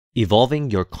Evolving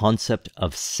your concept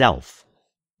of self.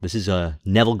 This is a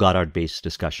Neville Goddard-based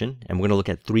discussion, and we're going to look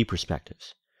at three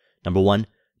perspectives. Number one,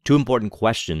 two important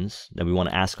questions that we want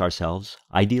to ask ourselves,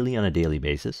 ideally on a daily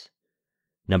basis.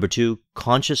 Number two,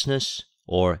 consciousness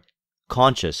or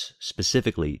conscious,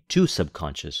 specifically to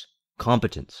subconscious,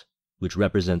 competence, which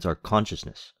represents our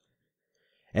consciousness.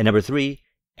 And number three,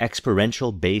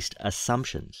 experiential-based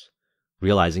assumptions,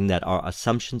 realizing that our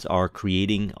assumptions are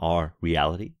creating our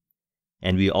reality.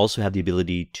 And we also have the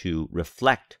ability to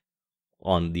reflect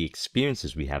on the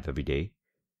experiences we have every day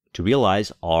to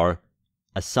realize our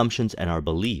assumptions and our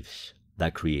beliefs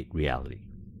that create reality.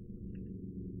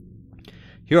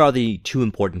 Here are the two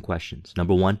important questions.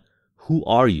 Number one, who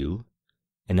are you?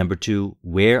 And number two,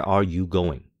 where are you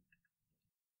going?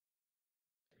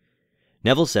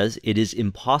 Neville says it is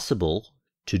impossible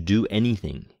to do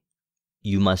anything.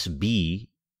 You must be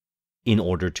in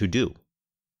order to do.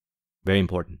 Very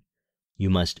important. You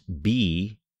must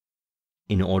be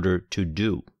in order to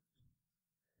do.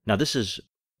 Now, this is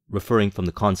referring from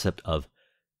the concept of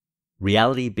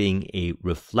reality being a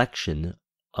reflection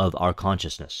of our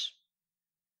consciousness.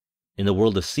 In the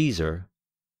world of Caesar,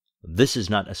 this is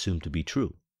not assumed to be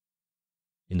true.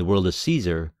 In the world of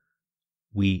Caesar,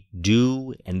 we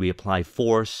do and we apply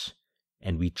force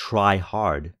and we try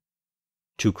hard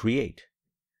to create.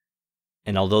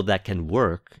 And although that can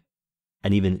work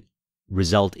and even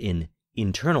result in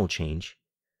internal change,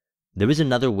 there is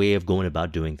another way of going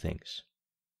about doing things.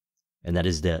 And that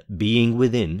is the being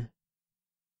within,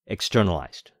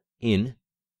 externalized, in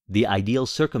the ideal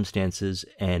circumstances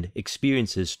and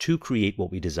experiences to create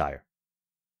what we desire.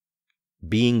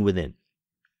 Being within.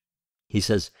 He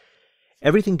says,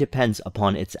 everything depends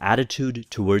upon its attitude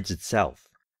towards itself.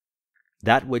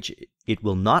 That which it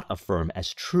will not affirm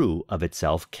as true of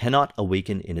itself cannot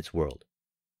awaken in its world.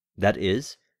 That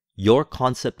is, your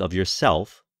concept of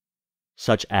yourself,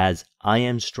 such as I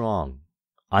am strong,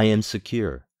 I am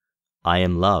secure, I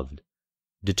am loved,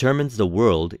 determines the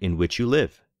world in which you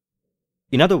live.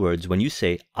 In other words, when you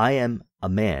say, I am a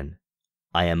man,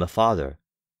 I am a father,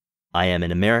 I am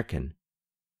an American,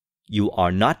 you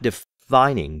are not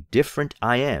defining different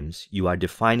I ams, you are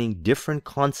defining different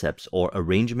concepts or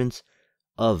arrangements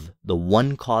of the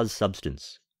one cause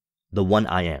substance, the one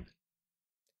I am.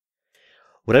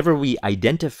 Whatever we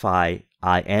identify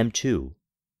I am to,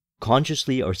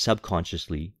 consciously or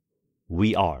subconsciously,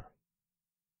 we are.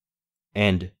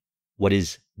 And what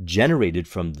is generated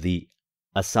from the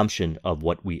assumption of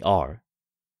what we are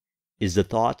is the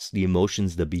thoughts, the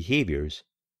emotions, the behaviors,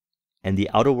 and the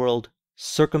outer world,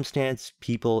 circumstance,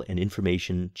 people, and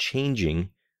information changing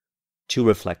to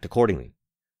reflect accordingly.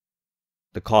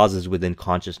 The cause is within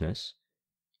consciousness,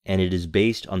 and it is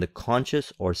based on the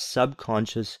conscious or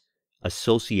subconscious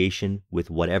association with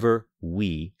whatever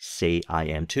we say I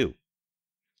am to.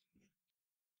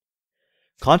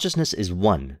 Consciousness is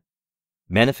one,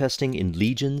 manifesting in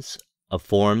legions of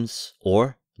forms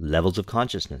or levels of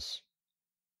consciousness.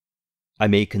 I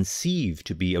may conceive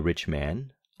to be a rich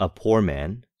man, a poor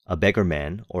man, a beggar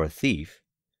man, or a thief,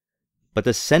 but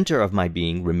the center of my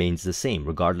being remains the same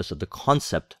regardless of the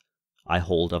concept I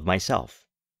hold of myself.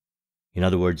 In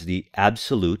other words, the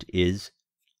absolute is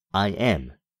I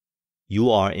am. You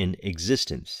are in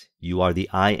existence. You are the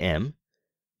I am,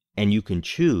 and you can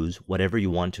choose whatever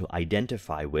you want to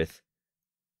identify with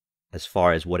as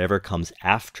far as whatever comes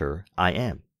after I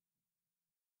am.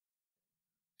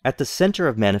 At the center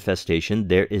of manifestation,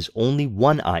 there is only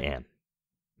one I am,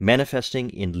 manifesting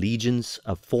in legions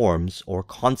of forms or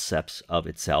concepts of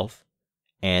itself,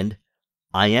 and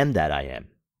I am that I am.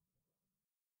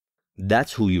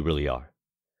 That's who you really are.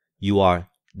 You are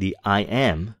the I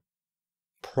am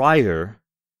prior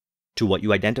to what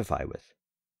you identify with.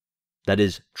 That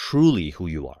is truly who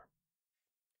you are.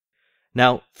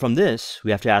 Now, from this,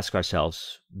 we have to ask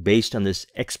ourselves, based on this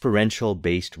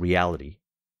experiential-based reality,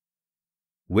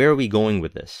 where are we going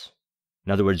with this?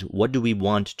 In other words, what do we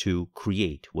want to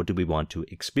create? What do we want to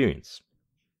experience?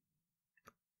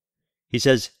 He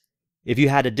says, if you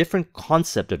had a different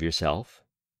concept of yourself,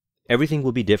 everything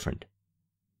will be different.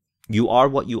 You are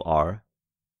what you are,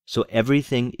 so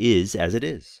everything is as it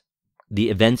is. The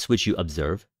events which you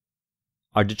observe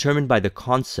are determined by the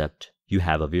concept you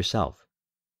have of yourself.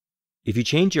 If you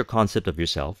change your concept of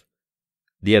yourself,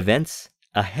 the events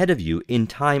ahead of you in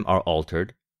time are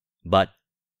altered, but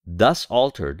thus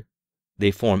altered,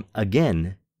 they form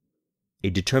again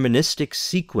a deterministic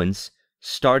sequence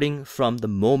starting from the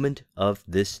moment of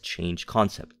this changed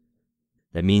concept.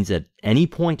 That means at any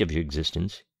point of your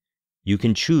existence, you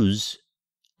can choose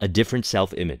a different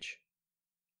self-image.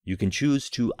 You can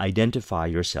choose to identify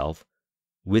yourself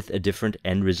with a different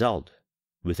end result.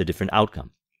 with a different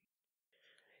outcome.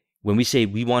 When we say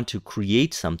we want to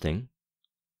create something,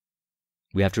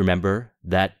 we have to remember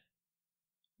that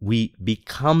we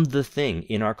become the thing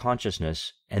in our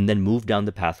consciousness and then move down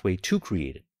the pathway to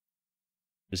create it.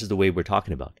 This is the way we're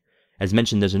talking about. As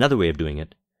mentioned, there's another way of doing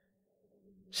it,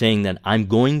 saying that I'm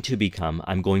going to become,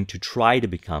 I'm going to try to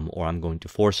become, or I'm going to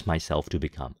force myself to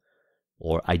become,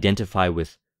 or identify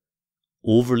with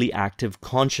overly active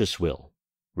conscious will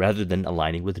rather than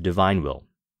aligning with divine will.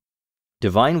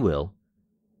 Divine will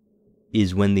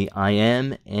is when the I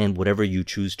am and whatever you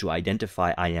choose to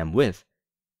identify I am with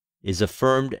is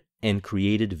affirmed and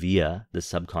created via the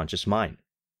subconscious mind.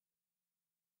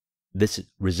 This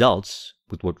results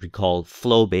with what we call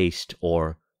flow-based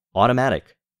or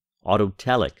automatic,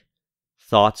 autotelic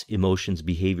thoughts, emotions,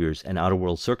 behaviors, and outer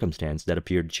world circumstance that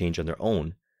appear to change on their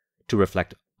own to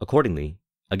reflect accordingly,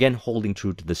 again holding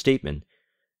true to the statement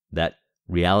that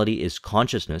reality is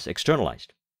consciousness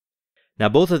externalized. Now,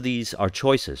 both of these are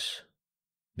choices.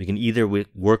 We can either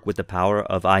work with the power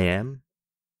of I am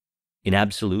in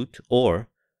absolute, or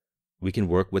we can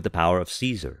work with the power of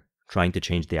Caesar, trying to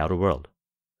change the outer world.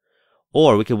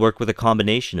 Or we can work with a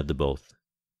combination of the both.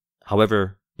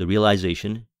 However, the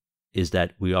realization is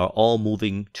that we are all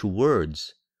moving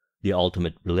towards the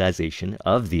ultimate realization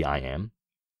of the I am.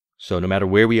 So no matter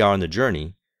where we are on the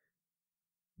journey,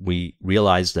 we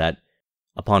realize that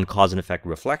upon cause and effect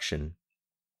reflection,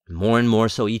 more and more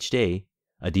so each day,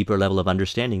 a deeper level of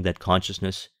understanding that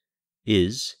consciousness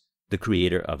is the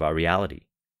creator of our reality,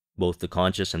 both the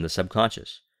conscious and the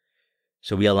subconscious.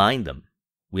 So we align them,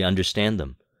 we understand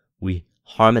them, we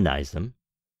harmonize them,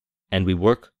 and we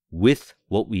work with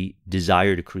what we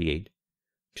desire to create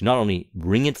to not only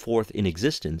bring it forth in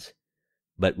existence,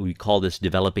 but we call this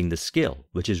developing the skill,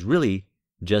 which is really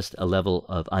just a level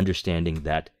of understanding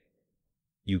that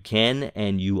you can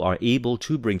and you are able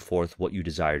to bring forth what you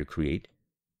desire to create,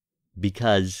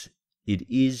 because it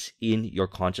is in your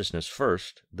consciousness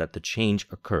first that the change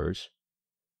occurs,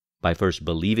 by first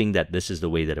believing that this is the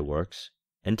way that it works,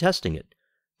 and testing it,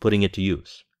 putting it to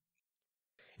use.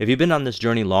 If you've been on this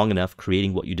journey long enough,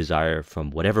 creating what you desire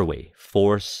from whatever way,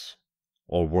 force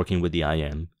or working with the I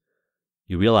am,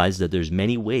 you realize that there's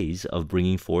many ways of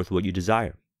bringing forth what you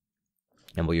desire.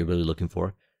 And what you're really looking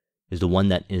for is the one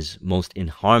that is most in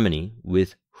harmony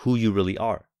with who you really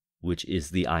are, which is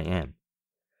the I am.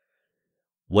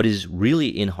 What is really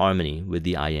in harmony with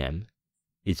the I am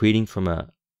is creating from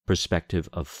a perspective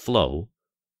of flow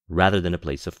rather than a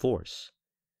place of force.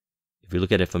 If you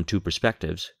look at it from two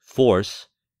perspectives, force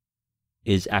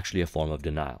is actually a form of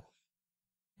denial.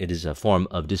 It is a form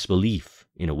of disbelief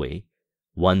in a way,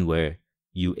 one where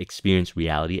you experience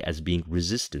reality as being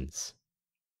resistance.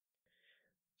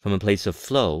 From a place of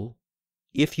flow,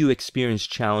 if you experience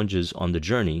challenges on the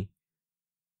journey,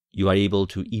 you are able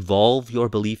to evolve your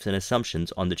beliefs and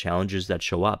assumptions on the challenges that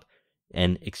show up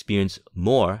and experience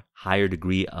more higher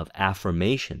degree of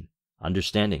affirmation,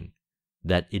 understanding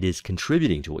that it is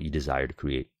contributing to what you desire to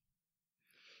create.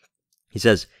 He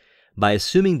says, by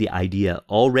assuming the idea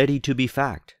already to be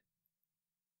fact,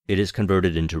 it is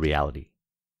converted into reality.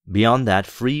 Beyond that,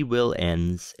 free will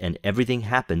ends and everything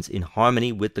happens in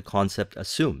harmony with the concept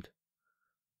assumed.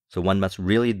 So one must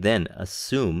really then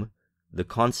assume the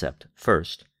concept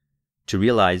first to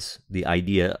realize the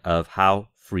idea of how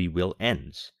free will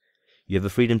ends. You have the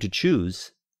freedom to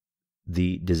choose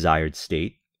the desired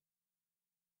state,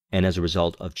 and as a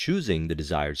result of choosing the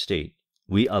desired state,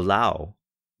 we allow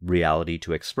reality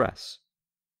to express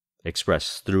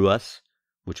through us,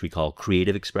 which we call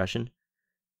creative expression,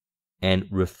 and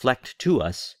reflect to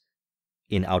us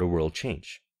in outer world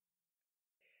change.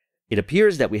 It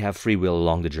appears that we have free will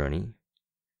along the journey,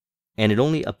 and it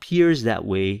only appears that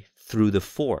way through the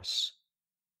force.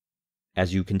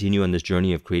 As you continue on this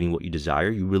journey of creating what you desire,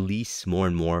 you release more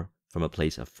and more from a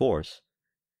place of force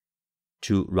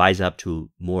to rise up to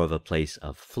more of a place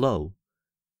of flow,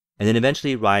 and then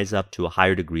eventually rise up to a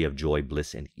higher degree of joy,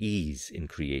 bliss, and ease in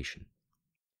creation.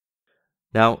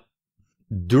 Now,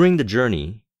 during the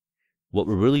journey, what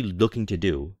we're really looking to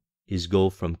do is go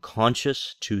from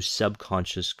conscious to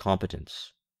subconscious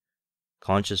competence.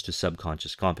 Conscious to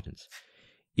subconscious competence.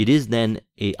 It is then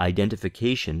an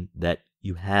identification that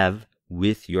you have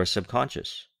with your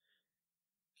subconscious.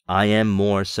 I am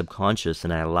more subconscious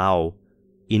and I allow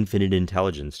infinite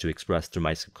intelligence to express through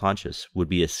my subconscious would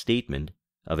be a statement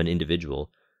of an individual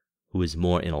who is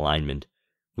more in alignment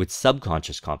with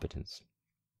subconscious competence.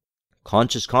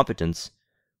 Conscious competence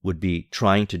would be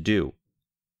trying to do,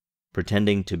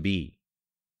 pretending to be,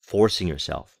 forcing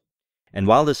yourself. And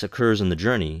while this occurs on the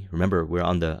journey, remember, we're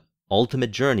on the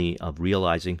ultimate journey of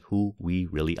realizing who we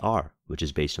really are, which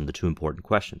is based on the two important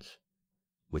questions,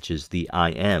 which is the I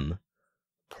am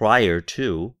prior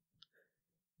to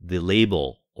the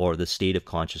label or the state of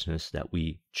consciousness that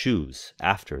we choose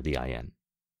after the I am.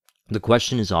 The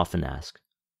question is often asked,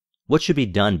 what should be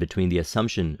done between the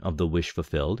assumption of the wish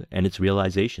fulfilled and its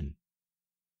realization?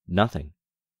 Nothing.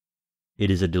 It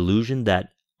is a delusion that,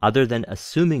 other than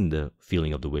assuming the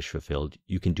feeling of the wish fulfilled,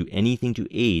 you can do anything to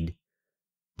aid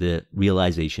the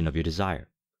realization of your desire.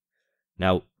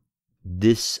 Now,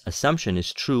 this assumption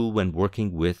is true when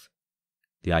working with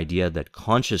the idea that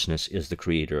consciousness is the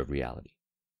creator of reality.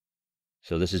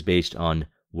 So this is based on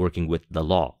working with the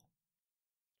law.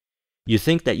 You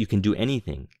think that you can do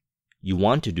anything. You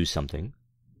want to do something,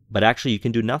 but actually you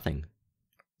can do nothing.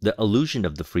 The illusion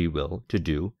of the free will to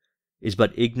do is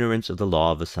but ignorance of the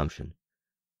law of assumption,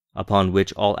 upon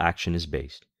which all action is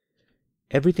based.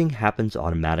 Everything happens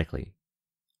automatically.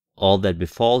 All that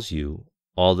befalls you,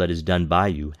 all that is done by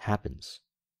you, happens.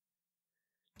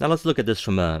 Now let's look at this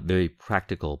from a very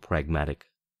practical, pragmatic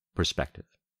perspective.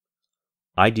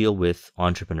 I deal with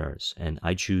entrepreneurs, and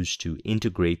I choose to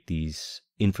integrate these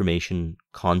information,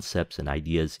 concepts, and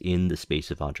ideas in the space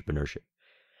of entrepreneurship.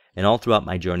 And all throughout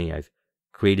my journey, I've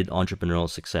created entrepreneurial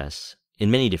success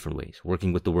in many different ways,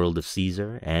 working with the world of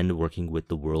Caesar and working with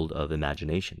the world of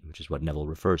imagination, which is what Neville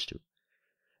refers to.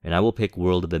 And I will pick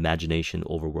world of imagination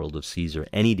over world of Caesar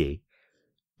any day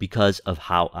because of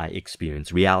how I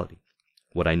experience reality.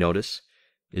 What I notice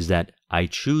is that I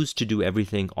choose to do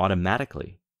everything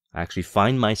automatically. I actually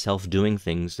find myself doing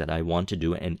things that I want to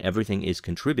do, and everything is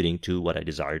contributing to what I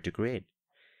desire to create.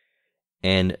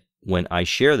 And when I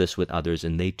share this with others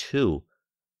and they too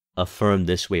affirm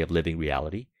this way of living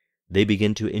reality, they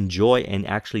begin to enjoy and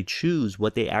actually choose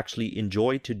what they actually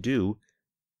enjoy to do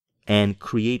and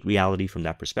create reality from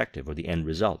that perspective, or the end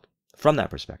result from that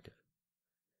perspective.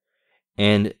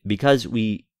 And because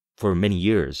we, for many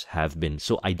years, have been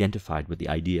so identified with the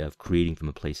idea of creating from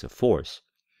a place of force,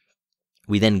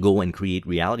 we then go and create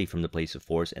reality from the place of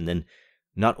force, and then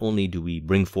not only do we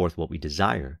bring forth what we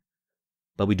desire,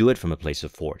 but we do it from a place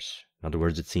of force. In other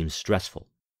words, it seems stressful.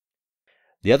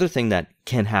 The other thing that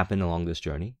can happen along this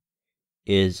journey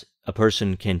is a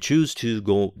person can choose to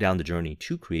go down the journey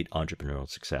to create entrepreneurial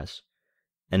success,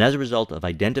 and as a result of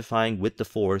identifying with the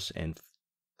force and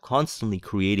constantly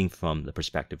creating from the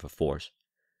perspective of force,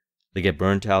 they get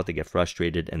burnt out, they get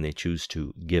frustrated, and they choose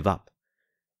to give up.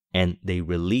 And they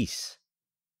release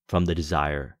from the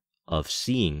desire of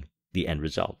seeing the end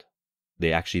result.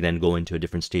 They actually then go into a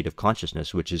different state of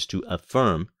consciousness, which is to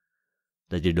affirm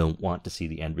that they don't want to see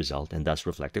the end result and thus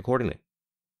reflect accordingly.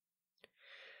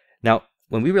 Now,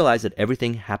 when we realize that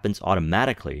everything happens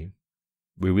automatically,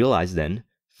 we realize then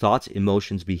thoughts,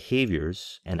 emotions,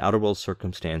 behaviors, and outer world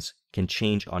circumstance can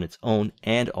change on its own,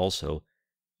 and also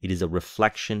it is a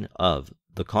reflection of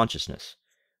the consciousness.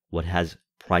 What has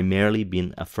primarily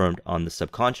been affirmed on the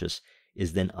subconscious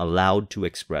is then allowed to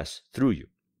express through you.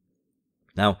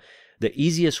 Now, the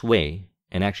easiest way,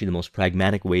 and actually the most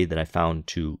pragmatic way that I found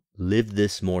to live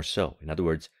this more so, in other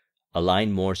words,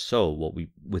 align more so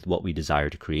with what we desire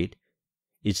to create,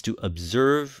 is to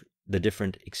observe the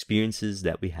different experiences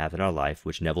that we have in our life,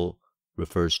 which Neville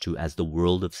refers to as the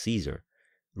world of Caesar,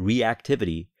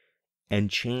 reactivity, and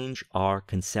change our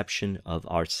conception of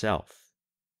ourself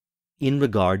in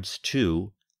regards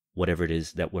to whatever it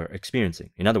is that we're experiencing.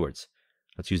 In other words,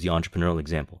 let's use the entrepreneurial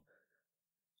example.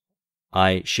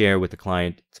 I share with the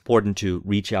client, it's important to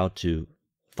reach out to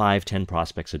 5-10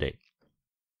 prospects a day.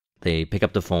 They pick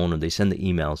up the phone or they send the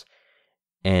emails,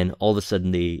 and all of a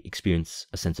sudden they experience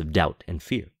a sense of doubt and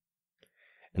fear.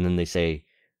 And then they say,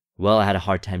 well, I had a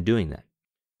hard time doing that.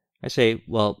 I say,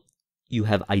 well, you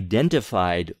have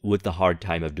identified with the hard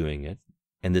time of doing it,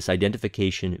 and this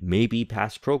identification may be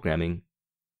past programming,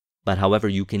 but however,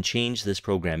 you can change this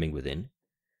programming within.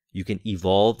 You can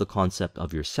evolve the concept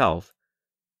of yourself,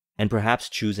 and perhaps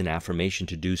choose an affirmation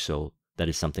to do so that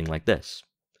is something like this.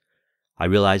 I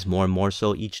realize more and more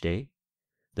so each day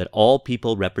that all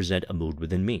people represent a mood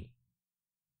within me.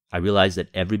 I realize that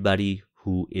everybody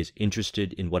who is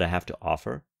interested in what I have to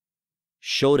offer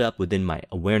showed up within my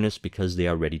awareness because they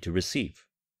are ready to receive.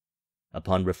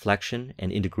 Upon reflection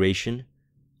and integration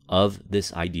of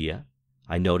this idea,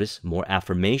 I notice more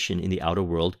affirmation in the outer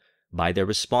world by their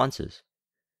responses.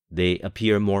 They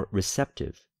appear more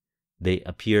receptive. They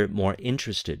appear more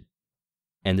interested.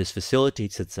 And this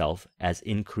facilitates itself as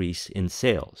increase in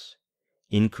sales,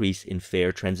 increase in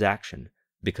fair transaction,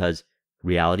 because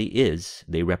reality is,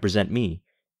 they represent me,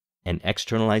 an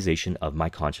externalization of my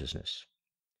consciousness.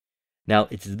 Now,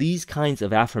 it's these kinds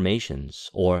of affirmations,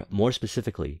 or more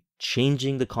specifically,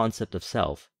 changing the concept of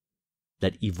self,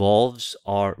 that evolves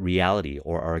our reality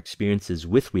or our experiences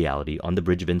with reality on the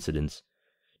bridge of incidence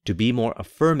to be more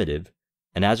affirmative.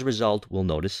 And as a result, we'll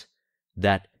notice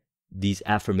that these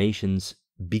affirmations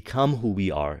become who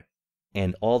we are.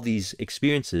 And all these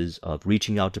experiences of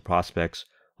reaching out to prospects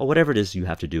or whatever it is you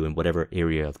have to do in whatever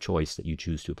area of choice that you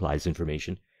choose to apply this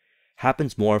information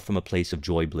happens more from a place of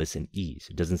joy, bliss, and ease.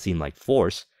 It doesn't seem like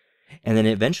force. And then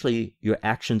eventually your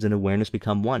actions and awareness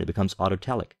become one. It becomes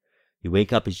autotelic. You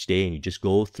wake up each day and you just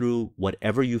go through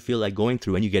whatever you feel like going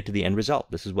through and you get to the end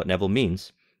result. This is what Neville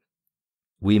means.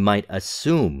 We might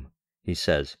assume, he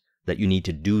says, that you need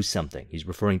to do something. He's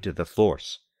referring to the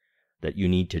force that you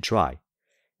need to try.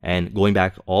 And going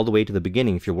back all the way to the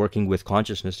beginning, if you're working with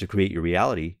consciousness to create your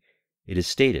reality, it is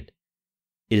stated,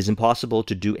 it is impossible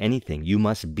to do anything. You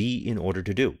must be in order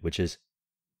to do, which is,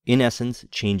 in essence,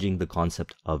 changing the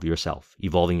concept of yourself,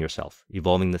 evolving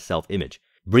the self-image,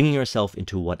 bringing yourself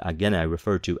into what, again, I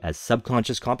refer to as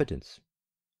subconscious competence.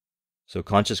 So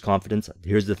conscious competence,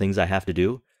 here's the things I have to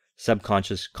do.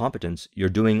 Subconscious competence, you're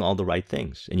doing all the right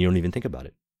things, and you don't even think about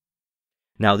it.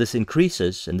 Now, this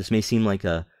increases, and this may seem like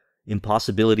a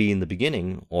impossibility in the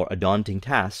beginning or a daunting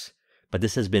task, but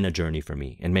this has been a journey for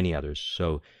me and many others.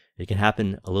 So it can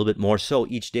happen a little bit more so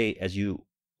each day as you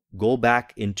go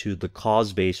back into the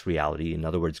cause-based reality. In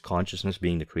other words, consciousness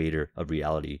being the creator of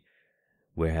reality,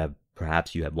 where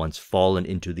perhaps you have once fallen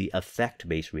into the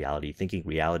effect-based reality, thinking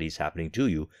reality is happening to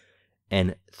you.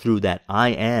 And through that I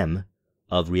am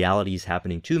of reality is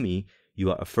happening to me, you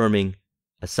are affirming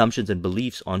assumptions and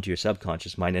beliefs onto your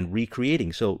subconscious mind and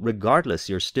recreating. So regardless,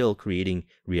 you're still creating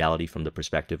reality from the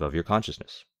perspective of your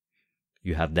consciousness.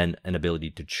 You have then an ability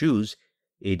to choose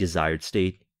a desired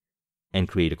state and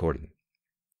create accordingly.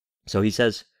 So he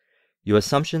says, your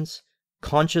assumptions,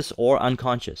 conscious or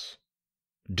unconscious,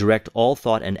 direct all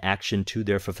thought and action to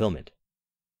their fulfillment.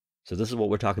 So this is what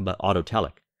we're talking about,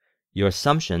 autotelic. Your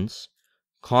assumptions,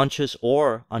 conscious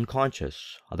or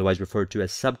unconscious, otherwise referred to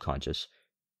as subconscious,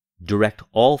 direct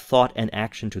all thought and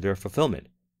action to their fulfillment.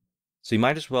 So you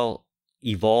might as well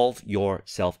evolve your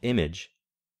self-image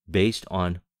based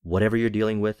on whatever you're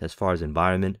dealing with as far as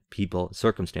environment, people,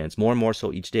 circumstance, more and more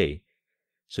so each day,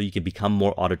 so you can become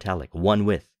more autotelic, one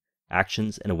with.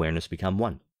 Actions and awareness become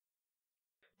one.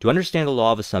 To understand the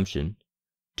law of assumption,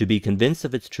 to be convinced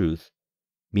of its truth,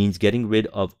 means getting rid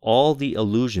of all the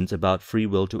illusions about free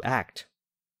will to act.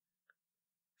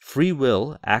 Free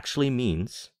will actually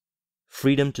means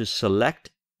freedom to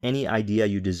select any idea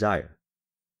you desire.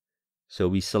 So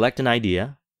we select an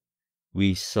idea,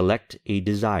 we select a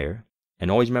desire, and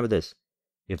always remember this,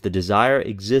 if the desire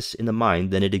exists in the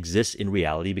mind, then it exists in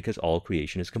reality because all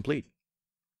creation is complete.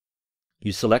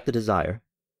 You select the desire,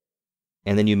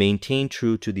 and then you maintain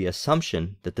true to the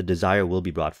assumption that the desire will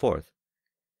be brought forth.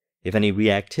 If any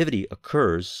reactivity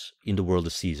occurs in the world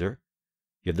of Caesar,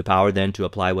 you have the power then to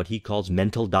apply what he calls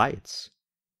mental diets.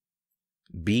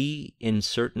 Be in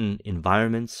certain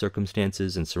environments,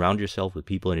 circumstances, and surround yourself with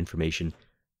people and information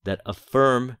that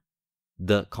affirm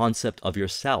the concept of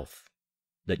yourself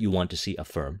that you want to see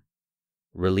affirm.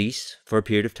 Release for a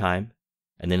period of time,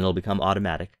 and then it'll become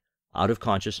automatic, out of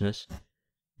consciousness,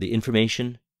 the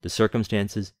information, the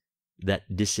circumstances that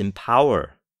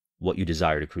disempower what you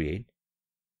desire to create.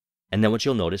 And then what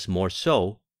you'll notice more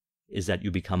so is that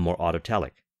you become more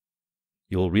autotelic.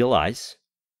 You'll realize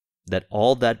that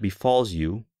all that befalls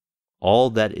you, all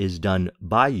that is done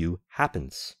by you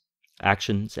happens.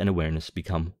 Actions and awareness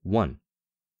become one.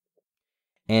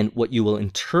 And what you will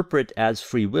interpret as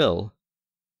free will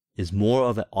is more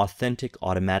of an authentic,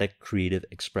 automatic, creative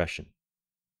expression,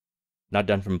 not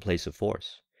done from a place of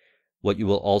force. What you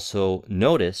will also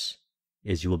notice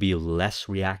is you will be less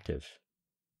reactive.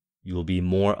 You will be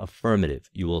more affirmative.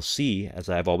 You will see, as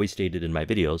I've always stated in my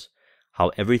videos,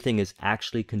 how everything is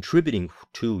actually contributing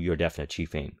to your definite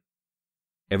chief aim.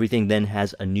 Everything then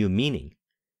has a new meaning.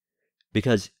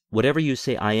 Because whatever you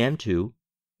say I am to,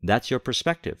 that's your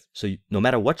perspective. So no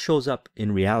matter what shows up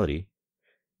in reality,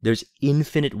 there's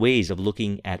infinite ways of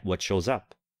looking at what shows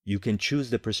up. You can choose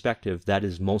the perspective that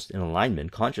is most in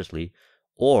alignment consciously,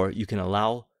 or you can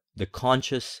allow the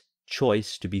conscious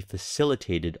choice to be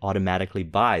facilitated automatically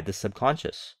by the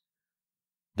subconscious,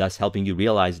 thus helping you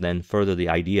realize then further the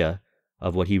idea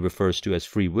of what he refers to as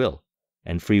free will.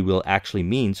 And free will actually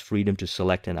means freedom to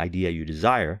select an idea you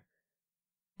desire,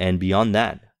 and beyond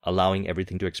that, allowing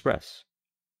everything to express.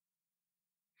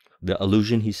 The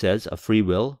illusion, he says, of free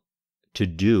will to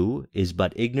do is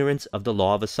but ignorance of the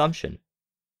law of assumption,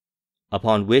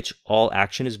 upon which all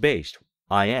action is based.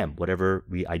 I am, whatever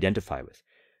we identify with.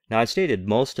 Now, I stated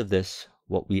most of this,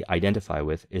 what we identify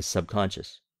with, is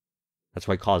subconscious. That's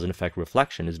why cause and effect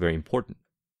reflection is very important.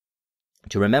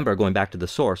 to remember, going back to the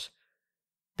source,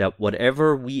 that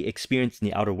whatever we experience in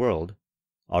the outer world,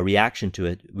 our reaction to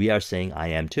it, we are saying, I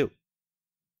am too.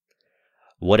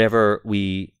 Whatever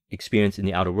we experience in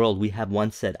the outer world, we have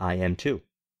once said, I am too.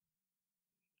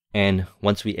 And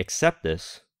once we accept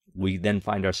this, we then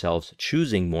find ourselves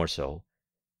choosing more so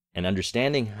and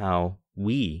understanding how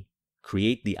we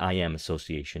create the I am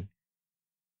association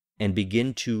and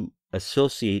begin to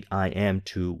associate I am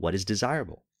to what is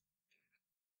desirable.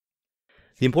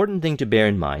 The important thing to bear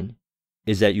in mind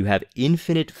is that you have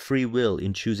infinite free will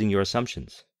in choosing your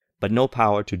assumptions, but no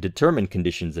power to determine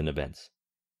conditions and events.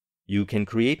 You can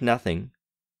create nothing,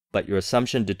 but your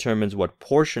assumption determines what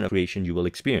portion of creation you will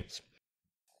experience.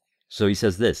 So he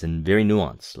says this in very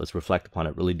nuanced. Let's reflect upon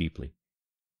it really deeply.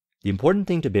 The important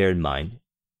thing to bear in mind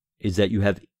is that you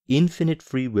have infinite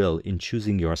free will in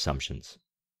choosing your assumptions,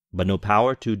 but no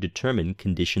power to determine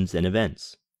conditions and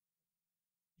events.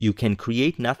 You can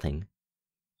create nothing,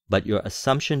 but your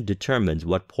assumption determines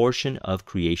what portion of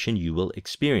creation you will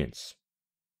experience.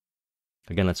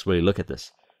 Again, let's really look at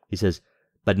this. He says,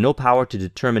 but no power to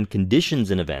determine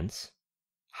conditions and events.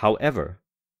 However,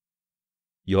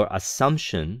 your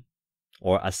assumption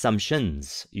or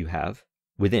assumptions you have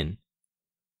within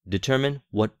determine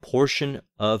what portion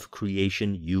of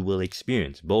creation you will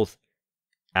experience, both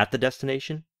at the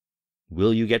destination,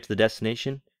 will you get to the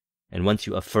destination, and once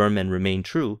you affirm and remain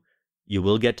true, you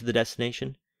will get to the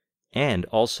destination, and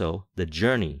also the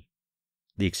journey,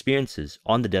 the experiences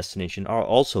on the destination are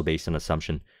also based on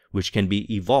assumption, which can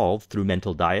be evolved through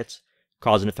mental diets,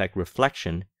 cause and effect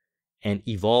reflection, and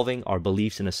evolving our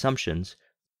beliefs and assumptions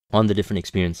on the different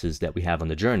experiences that we have on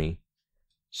the journey,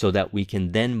 so that we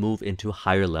can then move into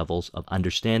higher levels of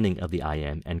understanding of the I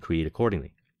am and create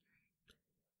accordingly.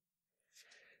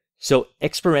 So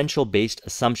experiential-based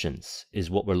assumptions is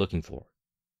what we're looking for.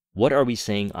 What are we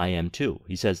saying I am to?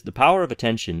 He says, the power of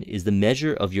attention is the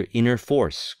measure of your inner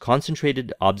force.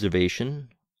 Concentrated observation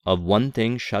of one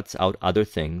thing shuts out other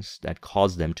things that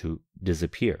cause them to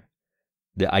disappear.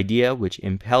 The idea which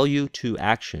impel you to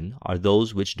action are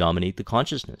those which dominate the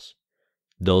consciousness,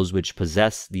 those which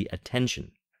possess the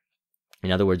attention.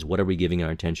 In other words, what are we giving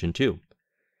our attention to?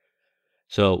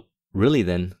 So really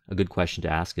then, a good question to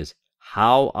ask is,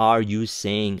 how are you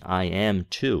saying I am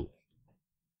to?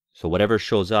 So whatever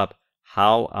shows up,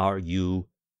 how are you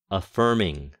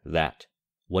affirming that?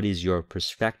 What is your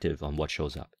perspective on what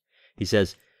shows up? He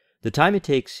says, the time it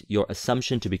takes your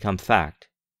assumption to become fact,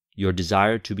 your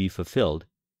desire to be fulfilled,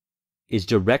 is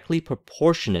directly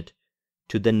proportionate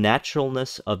to the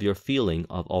naturalness of your feeling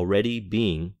of already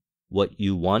being what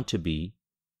you want to be,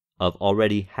 of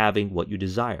already having what you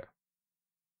desire.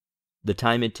 The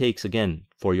time it takes, again,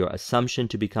 for your assumption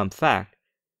to become fact,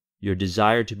 your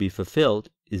desire to be fulfilled,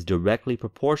 is directly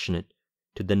proportionate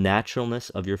to the naturalness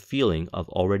of your feeling of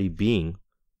already being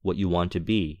what you want to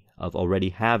be, of already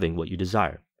having what you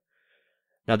desire.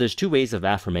 Now, there's two ways of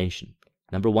affirmation.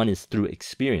 Number one is through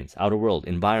experience, outer world,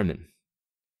 environment.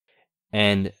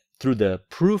 And through the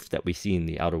proof that we see in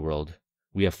the outer world,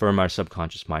 we affirm our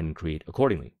subconscious mind and create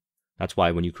accordingly. That's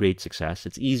why when you create success,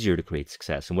 it's easier to create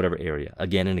success in whatever area,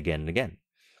 again and again and again.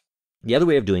 The other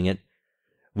way of doing it,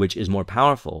 which is more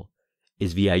powerful,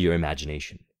 is via your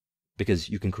imagination. Because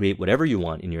you can create whatever you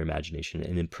want in your imagination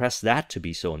and impress that to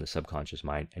be so in the subconscious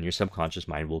mind, and your subconscious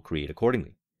mind will create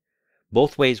accordingly.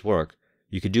 Both ways work.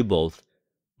 You could do both.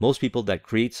 Most people that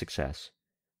create success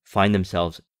find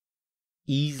themselves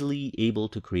easily able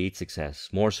to create success,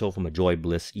 more so from a joy,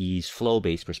 bliss, ease,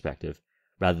 flow-based perspective,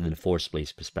 rather than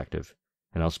force-based perspective.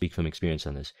 And I'll speak from experience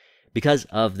on this, because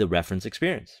of the reference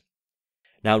experience.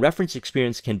 Now, reference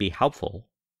experience can be helpful.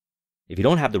 If you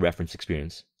don't have the reference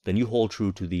experience, then you hold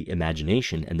true to the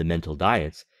imagination and the mental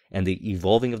diets and the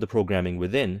evolving of the programming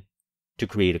within to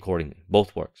create accordingly.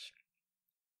 Both works.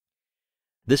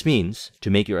 This means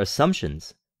to make your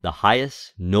assumptions the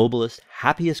highest, noblest,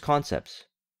 happiest concepts.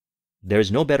 There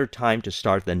is no better time to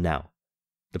start than now.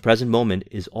 The present moment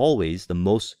is always the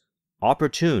most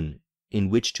opportune in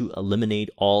which to eliminate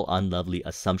all unlovely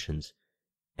assumptions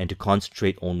and to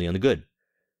concentrate only on the good.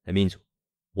 That means,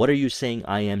 what are you saying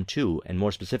I am to? And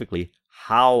more specifically,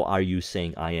 how are you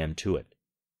saying I am to it?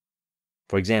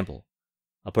 For example,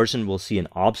 a person will see an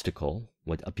obstacle,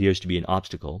 what appears to be an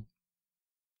obstacle,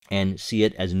 and see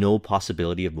it as no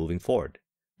possibility of moving forward.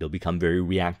 They'll become very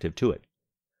reactive to it.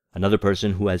 Another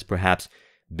person who has perhaps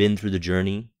been through the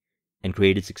journey and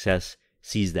created success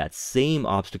sees that same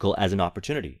obstacle as an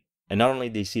opportunity. And not only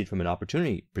do they see it from an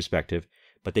opportunity perspective,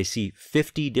 but they see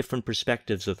 50 different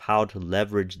perspectives of how to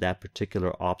leverage that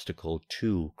particular obstacle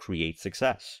to create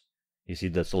success. You see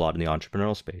this a lot in the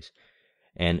entrepreneurial space.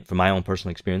 And from my own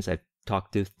personal experience, I've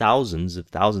talked to thousands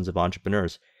of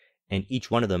entrepreneurs, and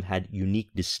each one of them had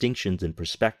unique distinctions and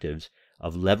perspectives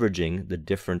of leveraging the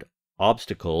different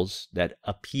obstacles that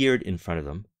appeared in front of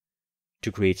them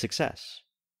to create success.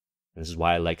 And this is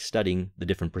why I like studying the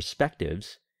different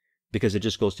perspectives, because it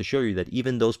just goes to show you that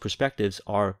even those perspectives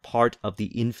are part of the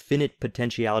infinite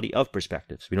potentiality of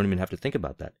perspectives. We don't even have to think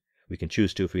about that. We can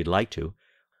choose to if we'd like to.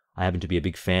 I happen to be a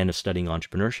big fan of studying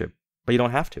entrepreneurship, but you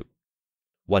don't have to.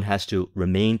 One has to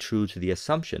remain true to the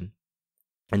assumption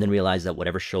and then realize that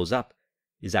whatever shows up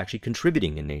is actually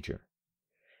contributing in nature.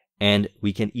 And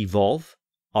we can evolve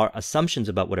our assumptions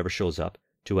about whatever shows up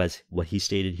to, as what he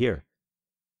stated here,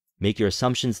 make your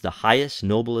assumptions the highest,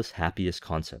 noblest, happiest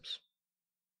concepts.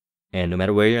 And no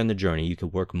matter where you're on the journey, you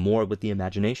can work more with the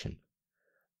imagination.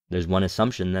 There's one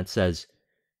assumption that says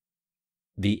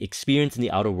the experience in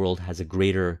the outer world has a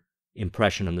greater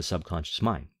impression on the subconscious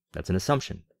mind. That's an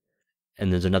assumption.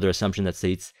 And there's another assumption that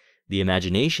states the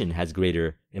imagination has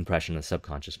greater impression on the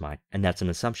subconscious mind, and that's an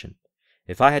assumption.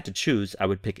 If I had to choose, I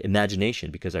would pick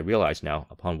imagination, because I realize now,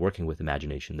 upon working with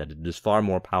imagination, that it is far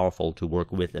more powerful to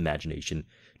work with imagination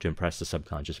to impress the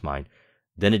subconscious mind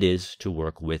than it is to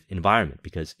work with environment,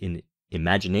 because in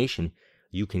imagination,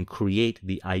 you can create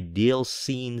the ideal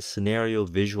scene, scenario,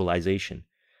 visualization,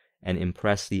 and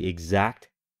impress the exact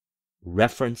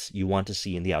reference you want to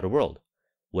see in the outer world.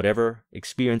 Whatever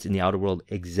experience in the outer world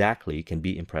exactly can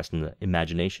be impressed in the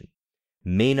imagination.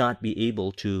 May not be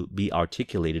able to be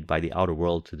articulated by the outer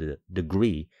world to the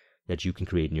degree that you can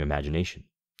create in your imagination.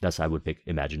 Thus, I would pick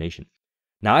imagination.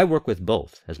 Now, I work with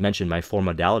both. As mentioned, my 4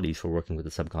 modalities for working with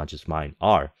the subconscious mind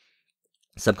are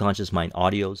subconscious mind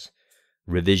audios,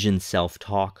 revision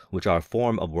self-talk, which are a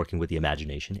form of working with the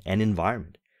imagination, and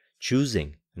environment.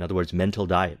 Choosing, in other words, mental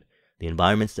diet, the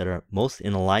environments that are most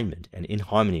in alignment and in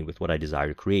harmony with what I desire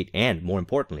to create, and more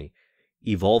importantly,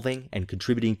 evolving and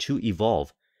contributing to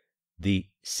evolve the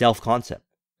self-concept,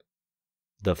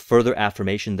 the further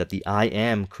affirmation that the I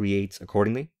am creates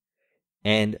accordingly,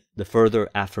 and the further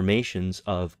affirmations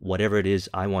of whatever it is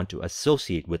I want to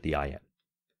associate with the I am.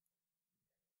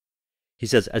 He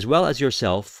says, as well as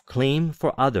yourself, claim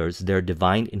for others their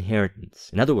divine inheritance.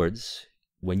 In other words,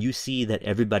 when you see that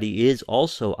everybody is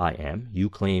also I am, you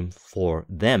claim for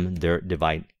them their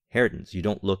divine inheritance. You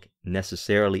don't look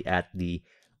necessarily at the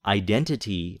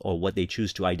identity or what they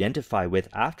choose to identify with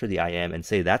after the I am and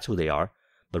say that's who they are,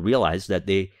 but realize that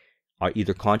they are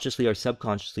either consciously or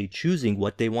subconsciously choosing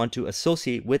what they want to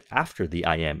associate with after the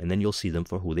I am, and then you'll see them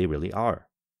for who they really are.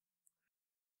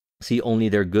 See only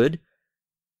their good,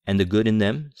 and the good in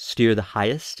them steer the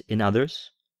highest in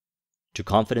others to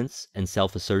confidence and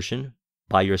self-assertion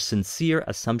by your sincere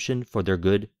assumption for their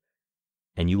good,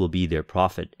 and you will be their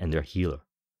prophet and their healer.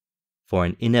 For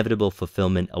an inevitable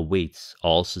fulfillment awaits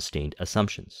all sustained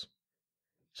assumptions.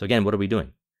 So again, what are we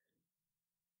doing?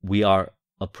 We are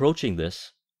approaching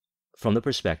this from the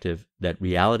perspective that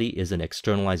reality is an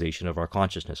externalization of our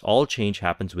consciousness. All change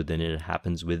happens within it. It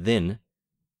happens within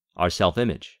our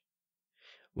self-image.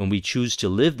 When we choose to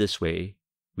live this way,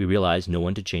 we realize no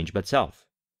one to change but self.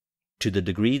 To the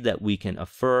degree that we can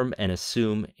affirm and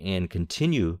assume and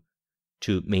continue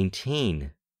to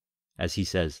maintain, as he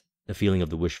says, the feeling of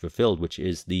the wish fulfilled, which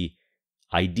is the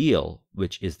ideal,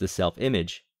 which is the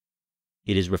self-image,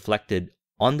 it is reflected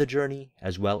on the journey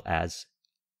as well as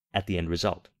at the end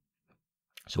result.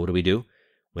 So what do?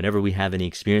 Whenever we have any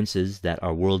experiences that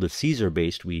are world of Caesar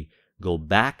based, we go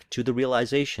back to the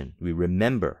realization. We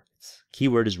remember.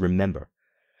 Keyword is remember.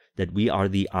 That we are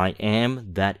the I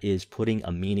am that is putting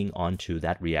a meaning onto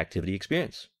that reactivity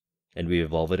experience. And we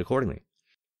evolve it accordingly.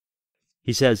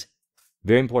 He says,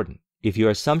 very important, if your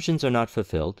assumptions are not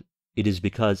fulfilled, it is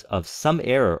because of some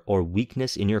error or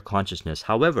weakness in your consciousness.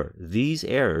 However, these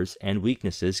errors and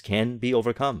weaknesses can be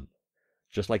overcome.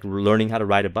 Just like learning how to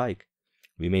ride a bike.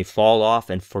 We may fall off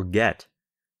and forget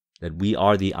that we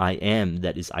are the I am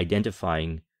that is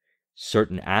identifying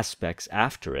certain aspects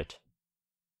after it.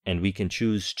 And we can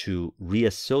choose to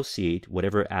reassociate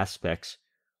whatever aspects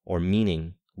or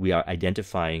meaning we are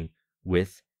identifying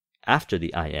with after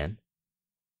the I am,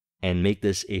 and make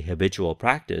this a habitual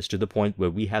practice to the point where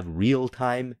we have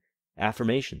real-time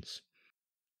affirmations.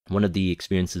 One of the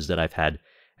experiences that I've had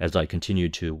as I continue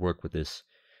to work with this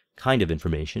kind of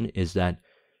information is that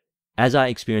as I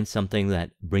experience something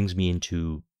that brings me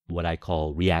into what I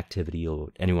call reactivity, or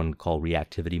what anyone would call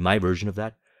reactivity, my version of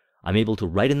that, I'm able to,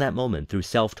 right in that moment, through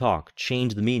self-talk,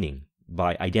 change the meaning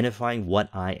by identifying what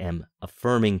I am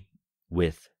affirming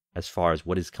with as far as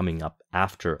what is coming up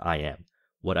after I am,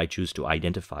 what I choose to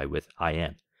identify with I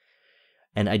am,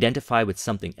 and identify with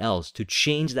something else to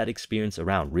change that experience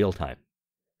around real time.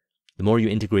 The more you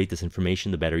integrate this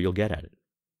information, the better you'll get at it.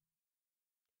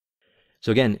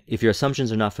 So again, if your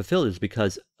assumptions are not fulfilled, it's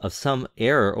because of some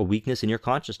error or weakness in your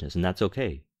consciousness, and that's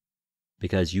okay,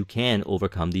 because you can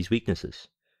overcome these weaknesses.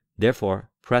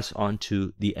 Therefore, press on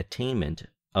to the attainment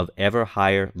of ever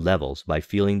higher levels by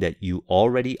feeling that you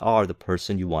already are the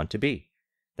person you want to be.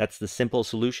 That's the simple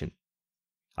solution.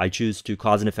 I choose to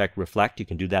cause and effect reflect. You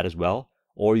can do that as well.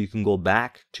 Or you can go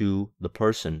back to the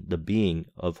person, the being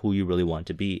of who you really want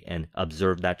to be, and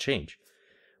observe that change.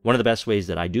 One of the best ways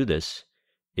that I do this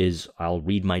is I'll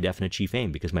read my definite chief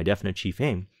aim, because my definite chief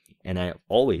aim, and I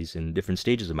always, in different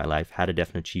stages of my life, had a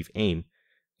definite chief aim.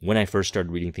 When I first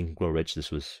started reading Think and Grow Rich, this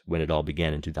was when it all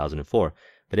began in 2004.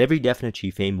 But every definite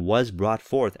chief aim was brought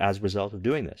forth as a result of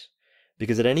doing this.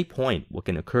 Because at any point, what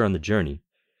can occur on the journey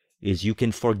is you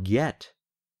can forget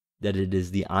that it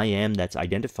is the I am that's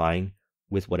identifying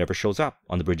with whatever shows up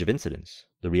on the bridge of incidents,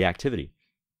 the reactivity.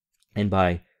 And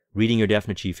by reading your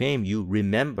definite chief aim, you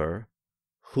remember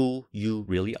who you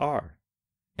really are,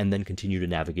 and then continue to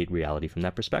navigate reality from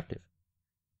that perspective.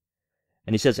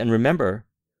 And he says, and remember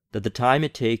that the time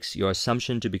it takes your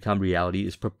assumption to become reality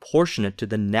is proportionate to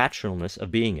the naturalness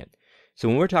of being it. So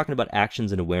when we're talking about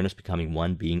actions and awareness becoming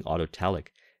one, being autotelic,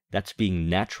 that's being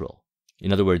natural.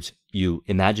 In other words, you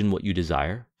imagine what you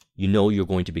desire, you know you're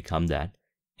going to become that,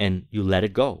 and you let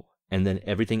it go. And then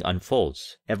everything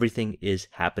unfolds. Everything is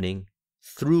happening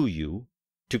through you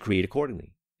to create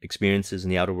accordingly. Experiences in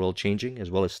the outer world changing, as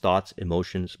well as thoughts,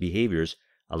 emotions, behaviors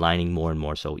aligning more and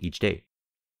more so each day.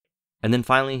 And then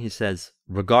finally he says,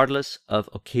 regardless of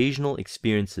occasional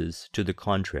experiences to the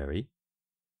contrary,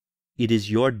 it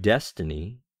is your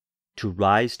destiny to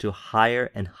rise to higher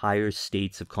and higher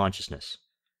states of consciousness.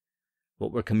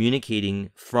 What we're communicating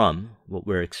from, what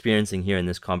we're experiencing here in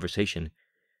this conversation,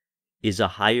 is a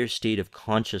higher state of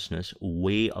consciousness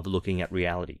way of looking at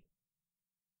reality.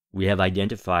 We have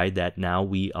identified that now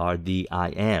we are the I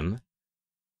am,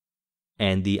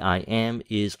 and the I am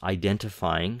is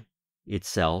identifying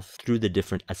itself through the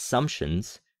different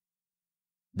assumptions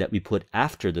that we put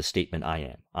after the statement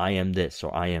I am this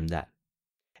or I am that,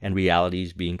 and reality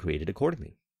is being created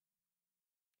accordingly.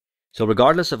 So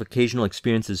regardless of occasional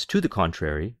experiences to the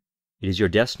contrary, it is your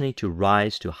destiny to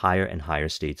rise to higher and higher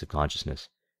states of consciousness,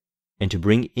 and to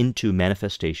bring into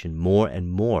manifestation more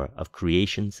and more of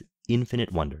creation's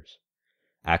infinite wonders.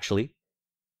 Actually,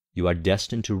 you are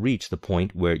destined to reach the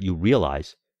point where you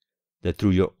realize that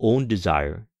through your own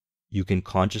desire, you can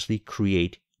consciously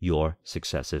create your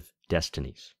successive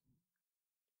destinies.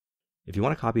 If you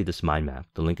want a copy of this mind map,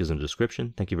 the link is in the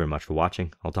description. Thank you very much for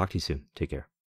watching. I'll talk to you soon. Take care.